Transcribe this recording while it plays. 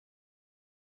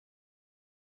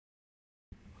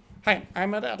Hi,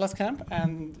 I'm at AtlasCamp,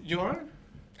 and you're?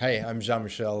 Hey, I'm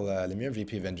Jean-Michel Lemieux,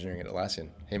 VP of Engineering at Atlassian.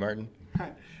 Hey, Martin.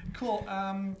 Hi, cool.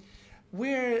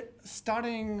 We're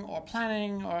starting or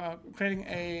planning or creating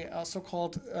a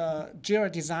so-called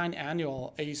JIRA Design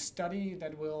Annual, a study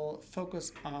that will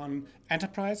focus on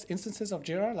enterprise instances of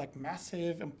JIRA, like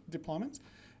massive deployments.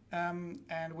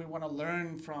 And we want to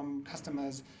learn from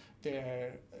customers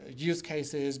their use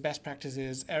cases, best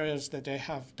practices, areas that they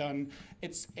have done.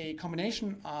 It's a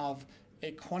combination of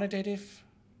a quantitative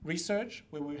research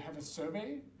where we have a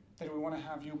survey that we want to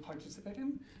have you participate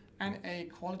in, and a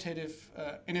qualitative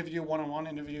interview, one-on-one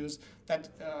interviews that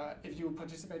if you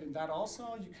participate in that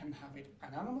also, you can have it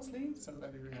anonymously so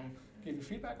that we will give you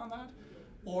feedback on that,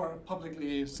 or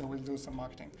publicly, so we'll do some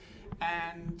marketing.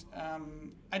 And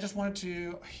I just wanted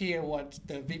to hear what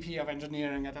the VP of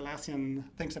Engineering at Atlassian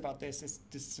thinks about this. Is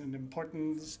this an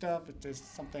important stuff? Is this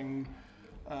something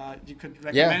you could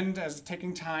recommend as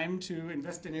taking time to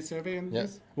invest in a survey in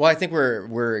this? Well, I think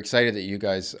we're excited that you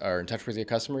guys are in touch with your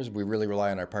customers. We really rely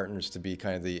on our partners to be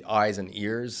kind of the eyes and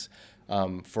ears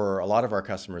for a lot of our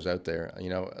customers out there. You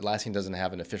know, Atlassian doesn't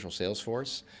have an official sales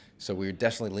force, so we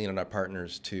definitely lean on our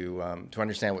partners to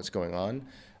understand what's going on.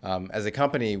 As a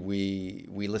company, we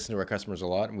listen to our customers a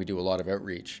lot, and we do a lot of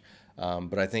outreach.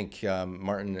 But I think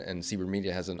Martin and Seibert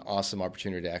Media has an awesome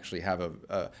opportunity to actually have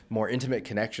a more intimate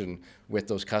connection with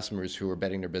those customers who are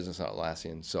betting their business on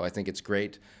Atlassian. So I think it's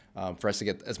great for us to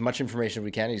get as much information as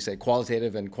we can, as you say,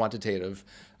 qualitative and quantitative,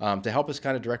 to help us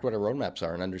kind of direct what our roadmaps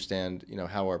are and understand, you know,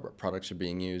 how our products are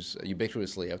being used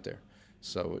ubiquitously out there.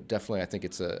 So definitely, I think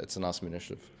it's an awesome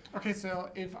initiative. Okay, so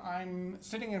if I'm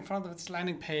sitting in front of this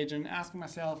landing page and asking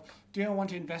myself, do I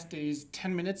want to invest these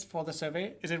 10 minutes for the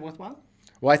survey? Is it worthwhile?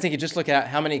 Well, I think you just look at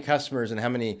how many customers and how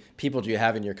many people do you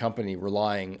have in your company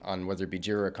relying on whether it be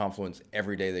JIRA or Confluence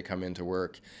every day they come into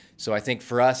work. So I think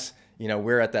for us, you know,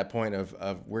 we're at that point of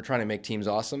we're trying to make teams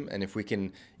awesome, and if we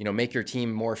can, you know, make your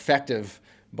team more effective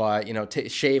by, you know,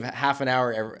 shave half an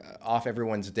hour off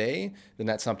everyone's day, then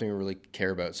that's something we really care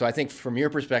about. So I think from your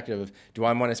perspective, do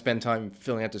I want to spend time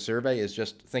filling out the survey? Is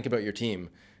just think about your team.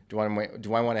 Do I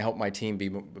want to help my team be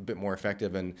a bit more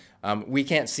effective? And we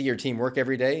can't see your team work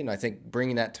every day, and I think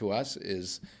bringing that to us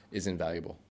is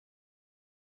invaluable.